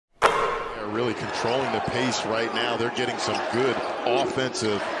They're really controlling the pace right now. They're getting some good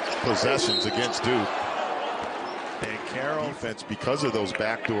offensive possessions against Duke. Banchero defense, because of those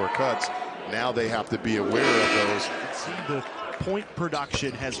backdoor cuts, now they have to be aware of those. See, the point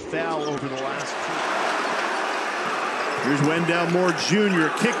production has fell over the last two. Here's Wendell Moore Jr.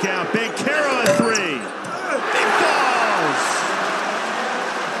 Kick out. Banchero at three. Big balls.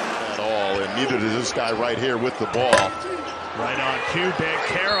 At all, and neither does this guy right here with the ball. Right on cue,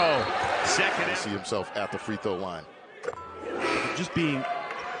 Banchero. Second. See himself at the free throw line. Just being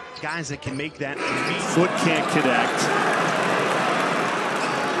guys that can make that. Foot can't connect.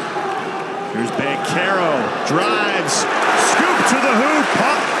 Here's Banchero. Drives. Scoop to the hoop.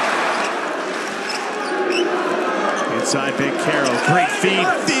 Pop. Inside Banchero. Great feed.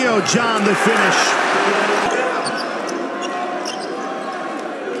 Theo John the finish.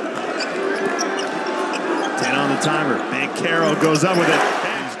 10 on the timer. Banchero goes up with it.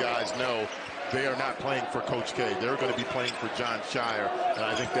 These guys know they are not playing for Coach K. They're going to be playing for John Shire. And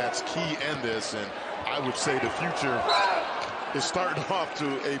I think that's key in this. And I would say the future is starting off to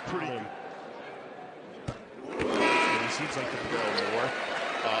a pretty... He seems like the go more.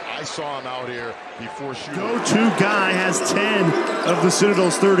 I saw him out here before shooting. Go-to guy has 10 of the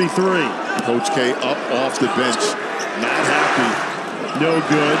Citadel's 33. Coach K up off the bench. Not happy. No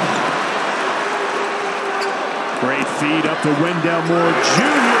good. Great feed up to Wendell Moore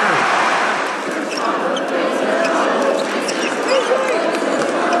Jr.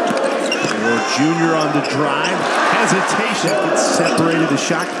 Moore Jr. on the drive. Hesitation. It's separated the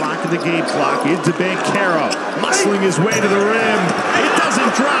shot clock and the game clock. Into Banchero. Muscling his way to the rim. It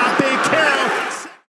doesn't drop.